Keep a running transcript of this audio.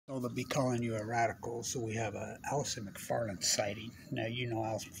So they'll be calling you a radical. So we have a Allison Macfarlane sighting. Now, you know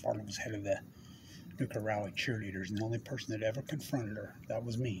Allison Macfarlane was head of the Nuclear Rally cheerleaders, and the only person that ever confronted her, that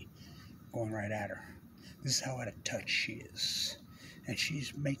was me, going right at her. This is how out of touch she is. And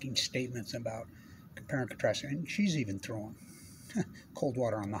she's making statements about compare and contrast, and she's even throwing cold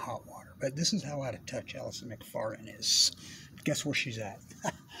water on the hot water. But this is how out of touch Allison Macfarlane is. Guess where she's at?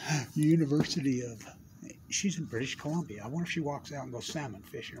 University of... She's in British Columbia. I wonder if she walks out and goes salmon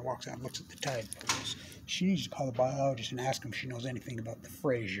fishing or walks out and looks at the tide pools. She needs to call the biologist and ask him if she knows anything about the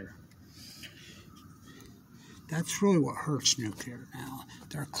Fraser. That's really what hurts nuclear now.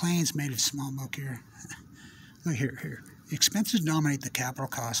 There are claims made of small nuclear. Look here. Expenses dominate the capital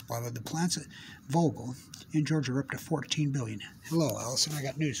cost, blah, blah. The plants at Vogel in Georgia are up to $14 billion. Hello, Allison, I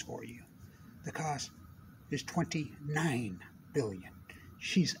got news for you. The cost is $29 billion.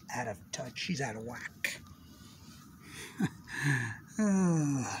 She's out of touch. She's out of whack.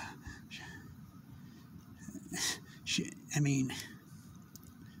 So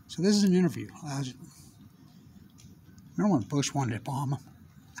this is an interview. Remember when Bush wanted to bomb him?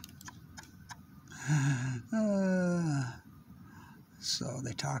 So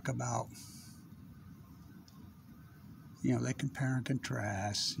they talk about, they compare and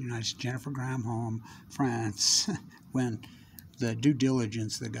contrast. Jennifer Graham home, France, when the due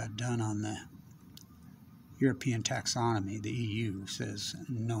diligence that got done on the European taxonomy, the EU, says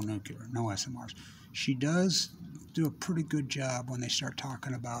no nuclear, no SMRs. She does do a pretty good job when they start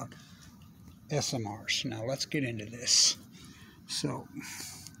talking about SMRs. Now let's get into this. So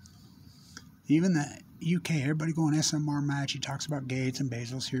even the UK, everybody going SMR match. He talks about Gates and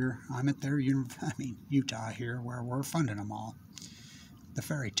Bezos here. I'm at their Utah here, where we're funding them all. The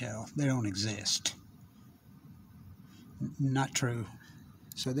fairy tale, they don't exist. Not true.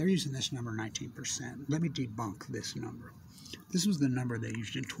 So they're using this number 19%. Let me debunk this number. This was the number they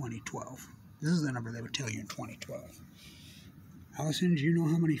used in 2012. This is the number they would tell you in 2012. Allison, do you know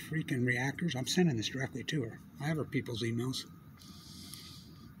how many freaking reactors? I'm sending this directly to her. I have her people's emails.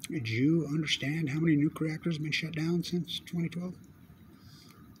 Do you understand how many nuclear reactors have been shut down since 2012?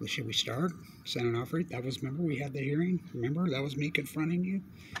 Well, should we start? Send an offer? That was, remember, we had the hearing? Remember, that was me confronting you?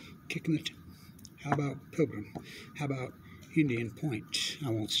 Kicking the... How about Pilgrim? How about Indian Point? I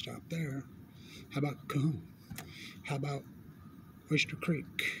won't stop there. How about Cahoon? How about Oyster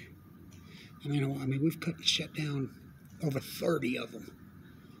Creek? We've shut down over 30 of them.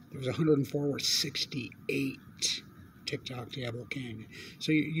 There was 104 or 68 TikTok Diablo Canyon.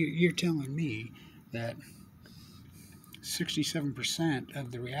 So you're telling me that 67%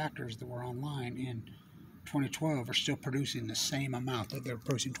 of the reactors that were online in 2012 are still producing the same amount that they're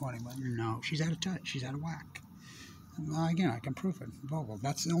producing 21. No, she's out of touch. She's out of whack. Well, again, I can prove it. Vogel,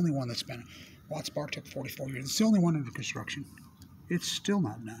 that's the only one that's been. Watts Bar took 44 years. It's the only one under construction. It's still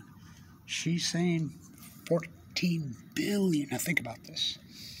not done. She's saying 14 billion. Now think about this.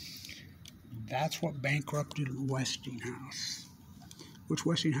 That's what bankrupted Westinghouse, which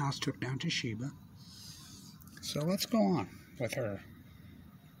Westinghouse took down Toshiba. So let's go on with her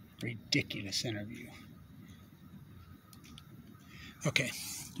ridiculous interview. Okay,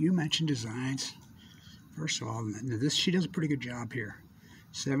 you mentioned designs. First of all, she does a pretty good job here.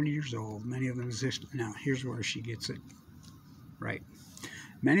 70 years old, many of them exist. Now, here's where she gets it right.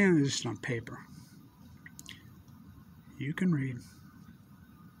 Many of them exist on paper. You can read.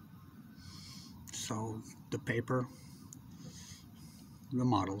 So, the paper, the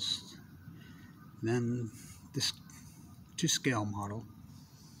models, then this to-scale model,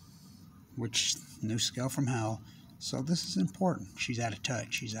 which new scale from hell. So this is important. She's out of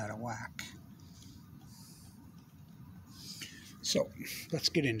touch. She's out of whack. So let's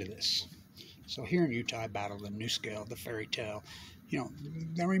get into this. So here in Utah, I battled the new scale, the fairy tale.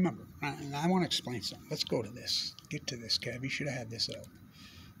 Now remember, I want to explain something. Let's go to this. Get to this, Kev. You should have had this up.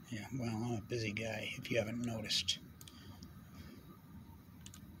 Yeah, well, I'm a busy guy, if you haven't noticed.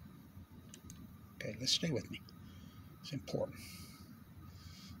 Okay, let's stay with me. It's important.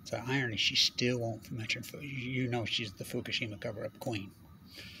 It's an irony she still won't mention. She's the Fukushima cover-up queen,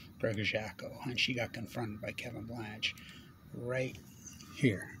 Gregor Jacko, and she got confronted by Kevin Blanche right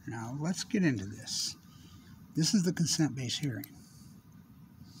here. Now, let's get into this. This is the consent-based hearing.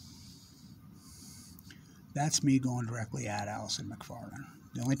 That's me going directly at Allison Macfarlane.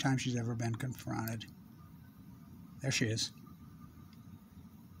 The only time she's ever been confronted. There she is.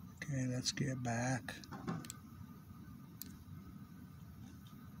 Okay, let's get back.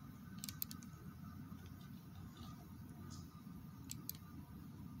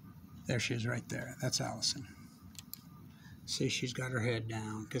 There she is right there. That's Allison. See, she's got her head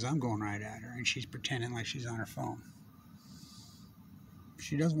down because I'm going right at her and she's pretending like she's on her phone.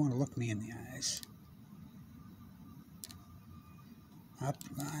 She doesn't want to look me in the eyes.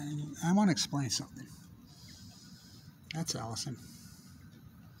 I want to explain something. That's Allison.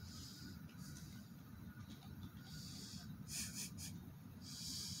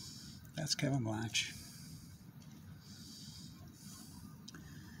 That's Kevin Blanche.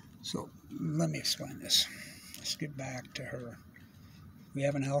 So let me explain this. Let's get back to her. We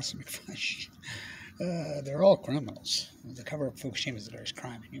have an Allison McFly. They're all criminals. The cover of Fukushima is the greatest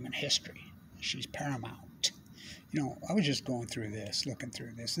crime in human history. She's paramount. You know, I was just going through this, looking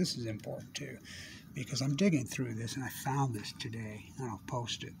through this. This is important too, because I'm digging through this, and I found this today, and I'll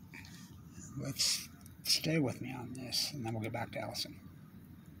post it. Let's stay with me on this, and then we'll get back to Allison.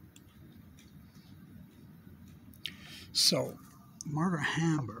 So, Margaret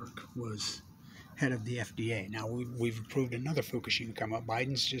Hamburg was head of the FDA. Now, we've approved another Fukushima come-up.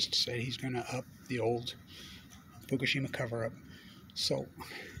 Biden's just said he's going to up the old Fukushima cover-up. So,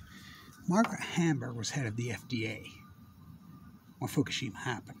 Margaret Hamburg was head of the FDA when Fukushima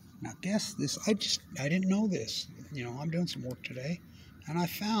happened. Now, guess this. I didn't know this. You know, I'm doing some work today, and I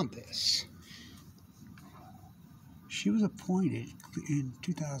found this. She was appointed in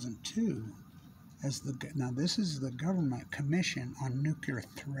 2002 as now this is the Government Commission on Nuclear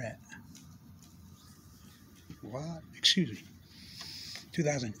Threat. What? Excuse me.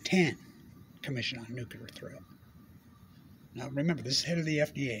 2010 Commission on Nuclear Threat. Now remember, this is head of the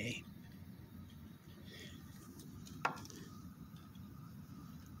FDA.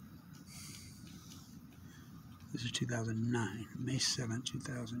 This is 2009, May 7,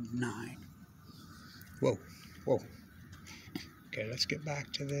 2009. Whoa, whoa. Okay, let's get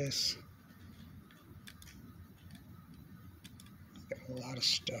back to this. Got a lot of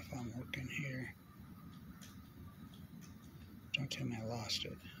stuff I'm working here. Don't tell me I lost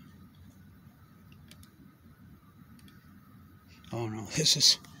it. Oh no, this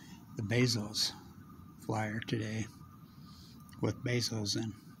is the Bezos flyer today with Bezos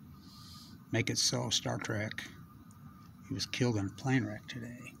in. Make It So, Star Trek. He was killed in a plane wreck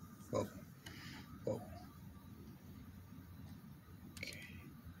today. Whoa, whoa. Okay,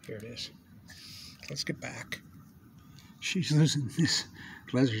 here it is. Let's get back. She's using this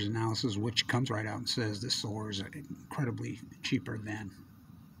Lesser's analysis, which comes right out and says this solar is incredibly cheaper than,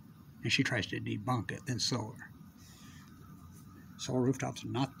 and she tries to debunk it, than solar. Solar rooftops are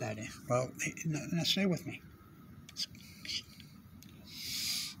not that in. Well, now stay with me.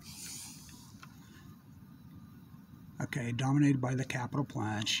 Okay, dominated by the capital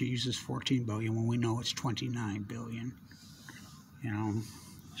plan. She uses 14 billion when we know it's 29 billion. You know,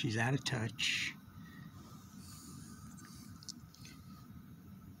 she's out of touch.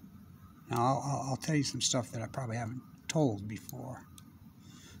 Now, I'll tell you some stuff that I probably haven't told before.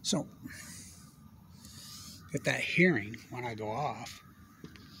 So, at that hearing, when I go off,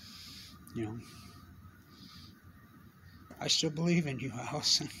 you know, I still believe in you,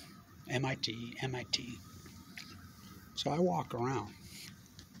 Allison. MIT. So I walk around.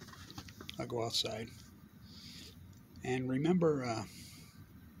 I go outside. And remember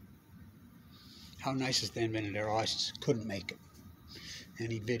how nice is the invented air? Allison couldn't make it.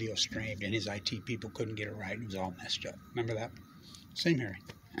 And he video streamed, and his IT people couldn't get it right, and it was all messed up. Remember that? Same hearing.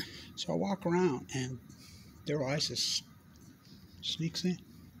 So I walk around, and there ISIS sneaks in.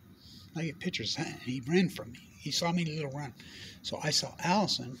 I get pictures, and he ran from me. He saw me in a little run. So I saw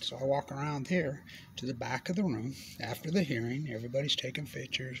Allison, so I walk around there to the back of the room after the hearing. Everybody's taking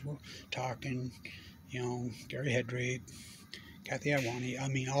pictures. We're talking, you know, Gary Hedrick, Kathy Iwani. I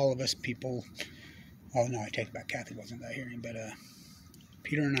mean, all of us people. Oh, no, I take it back. Kathy wasn't at that hearing, but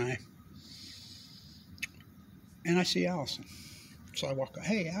Peter and I. And I see Allison. So I walk,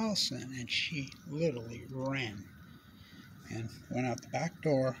 hey, Allison. And she literally ran and went out the back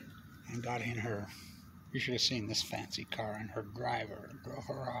door and got in her. You should have seen this fancy car and her driver drove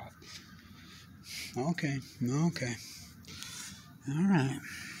her off. Okay. All right.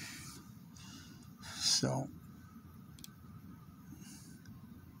 So,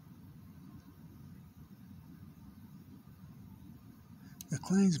 the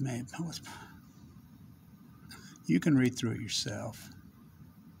claims made, you can read through it yourself.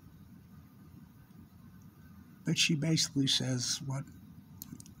 But she basically says what,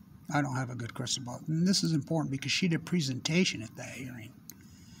 I don't have a good crystal ball. And this is important because she did a presentation at that hearing.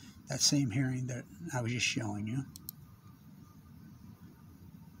 That same hearing that I was just showing you.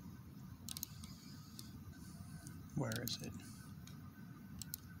 Where is it?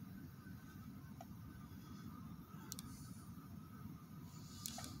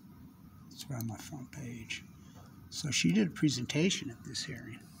 It's right on my front page. So she did a presentation at this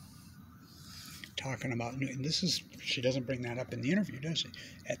hearing, talking about, and this is, she doesn't bring that up in the interview, does she?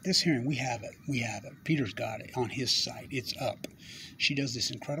 At this hearing, we have it. Peter's got it on his site. It's up. She does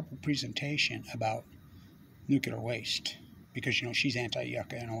this incredible presentation about nuclear waste because, she's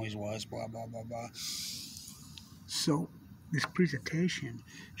anti-yucca and always was, blah, blah, blah, blah. So this presentation,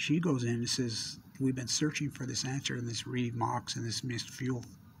 she goes in and says, we've been searching for this answer in this REMOX and this mixed fuel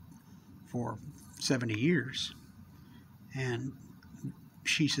for 70 years. And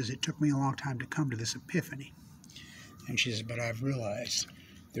she says, it took me a long time to come to this epiphany. And she says, but I've realized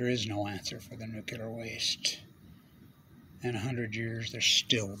there is no answer for the nuclear waste. In 100 years, there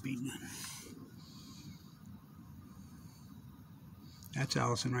still will be none. That's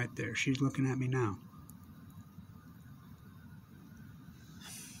Allison right there. She's looking at me now.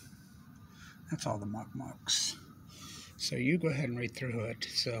 That's all the mucks. So you go ahead and read through it.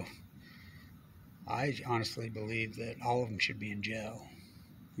 So I honestly believe that all of them should be in jail,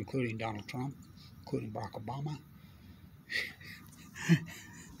 including Donald Trump, including Barack Obama.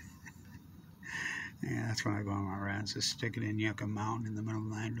 Yeah, that's why I go on my rants. Just stick it in Yucca Mountain in the middle of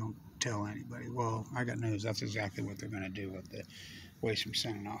the night. Don't tell anybody. Well, I got news. That's exactly what they're going to do with the waste from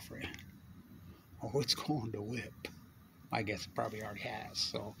San Onofre. Oh, it's going to whip. I guess it probably already has.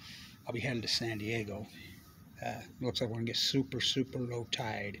 So I'll be headed to San Diego. Looks like we're going to get super, super low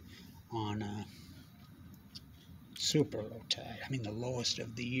tide on super low tide. I mean, the lowest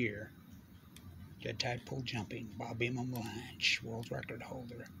of the year. Dead tide pool jumping. Bobby Blanche, world record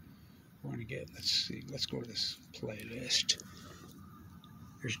holder. We're going to get, let's see, let's go to this playlist.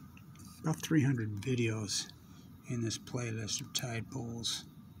 There's about 300 videos in this playlist of tide pools.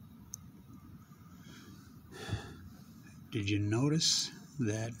 Did you notice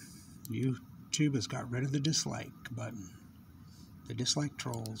that YouTube has got rid of the dislike button? The dislike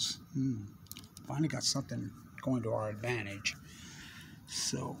trolls. Finally got something going to our advantage.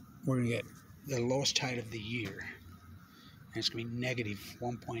 So we're going to get the lowest tide of the year. And it's going to be negative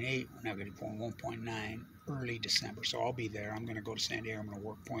 1.8, negative 1.9 early December. So I'll be there. I'm going to go to San Diego. I'm going to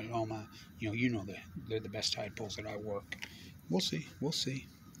work Point Loma. They're the best tide pools that I work. We'll see.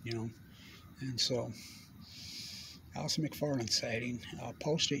 And so Allison Macfarlane sighting. I'll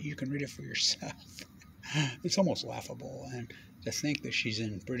post it. You can read it for yourself. It's almost laughable. And to think that she's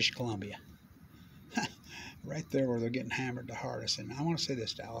in British Columbia. Right there where they're getting hammered the hardest. And I want to say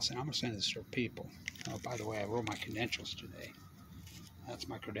this to Allison. I'm going to send this to her people. Oh, by the way, I wrote my credentials today. That's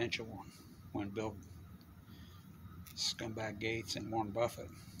my credential one. When Bill Scumbag Gates and Warren Buffett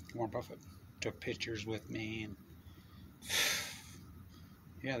took pictures with me. And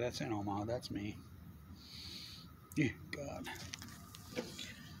yeah, that's in Omaha. That's me. Yeah, God.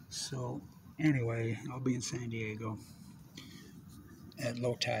 So, anyway, I'll be in San Diego at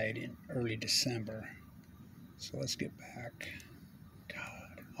low tide in early December. So let's get back.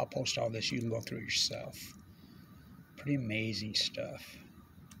 God, I'll post all this. You can go through it yourself. Pretty amazing stuff.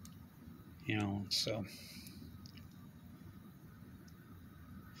 So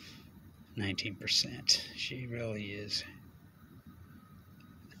 19%. She really is.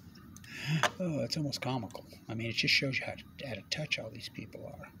 Oh, it's almost comical. I mean, it just shows you how to touch all these people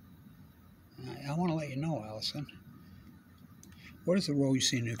are. I want to let you know, Allison. What is the role you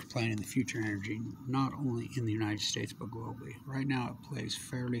see in nuclear playing in the future energy, not only in the United States, but globally? Right now, it plays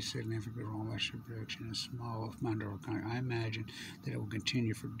fairly significant role in electric production in a small amount of our country. I imagine that it will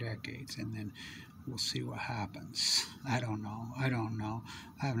continue for decades, and then we'll see what happens. I don't know.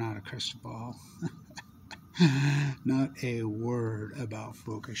 I have not a crystal ball. Not a word about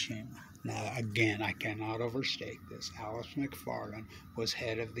Fukushima. Now, again, I cannot overstate this. Allison Macfarlane was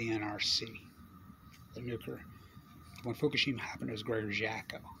head of the NRC, the nuclear. When Fukushima happened, it was Gregory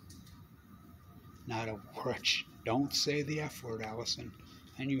Jacko. Not a word. Don't say the F word, Allison.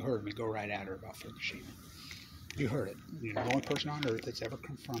 And you heard me go right at her about Fukushima. You heard it. You're the only person on earth that's ever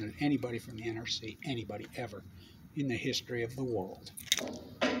confronted anybody from the NRC, anybody ever, in the history of the world.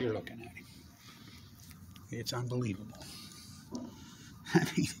 You're looking at him. It's unbelievable. I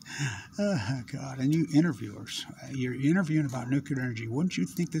mean, oh God. And you interviewers, you're interviewing about nuclear energy. Wouldn't you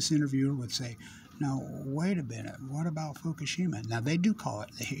think this interviewer would say, no, wait a minute, what about Fukushima? Now, they do call it,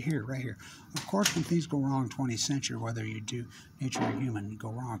 right here. Of course, when things go wrong in the 20th century, whether you do nature or human,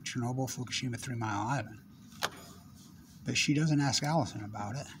 go wrong. Chernobyl, Fukushima, 3 Mile Island. But she doesn't ask Allison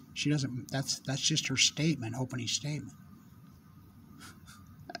about it. She doesn't, that's just her statement, opening statement.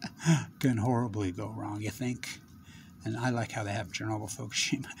 Can horribly go wrong, you think? And I like how they have Chernobyl,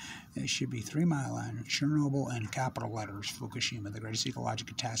 Fukushima. It should be 3 Mile Island, Chernobyl, and capital letters, Fukushima, the greatest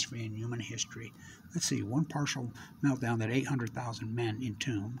ecological catastrophe in human history. Let's see, one partial meltdown that 800,000 men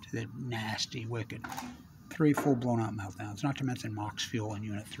entombed, that nasty, wicked. 3 full blown out meltdowns, not to mention MOX fuel in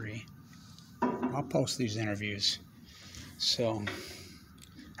Unit 3. I'll post these interviews. So,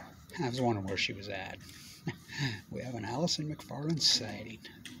 I was wondering where she was at. We have an Allison Macfarlane sighting.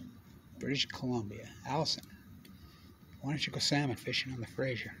 British Columbia. Allison, why don't you go salmon fishing on the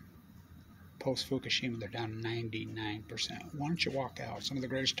Fraser? Post Fukushima, they're down 99%. Why don't you walk out? Some of the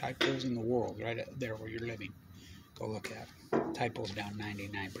greatest tide pools in the world, right there where you're living. Go look at it. Tide pools down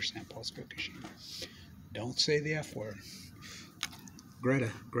 99% post Fukushima. Don't say the F word.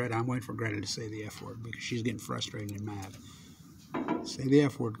 Greta, I'm waiting for Greta to say the F word because she's getting frustrated and mad. Say the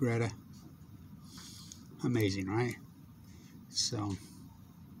F word, Greta. Amazing, right? So,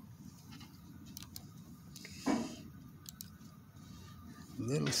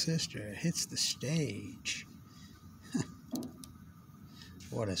 little sister hits the stage.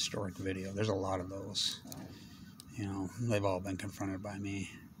 What a historic video. There's a lot of those. You know, they've all been confronted by me.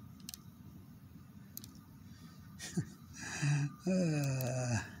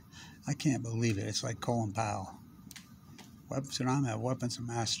 I can't believe it. It's like Colin Powell. Weapons and I'm at weapons of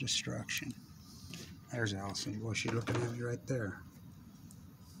mass destruction. There's Allison. Boy, she's looking at me right there.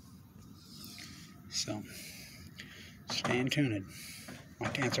 So, staying tuned. My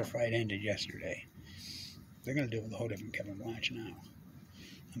cancer fight ended yesterday. They're going to do it with a whole different Kevin Blanch now.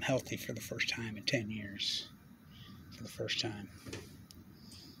 I'm healthy for the first time in 10 years. For the first time.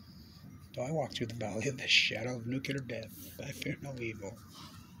 Though I walk through the valley of the shadow of nuclear death, I fear no evil.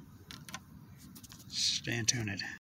 Stay tuned.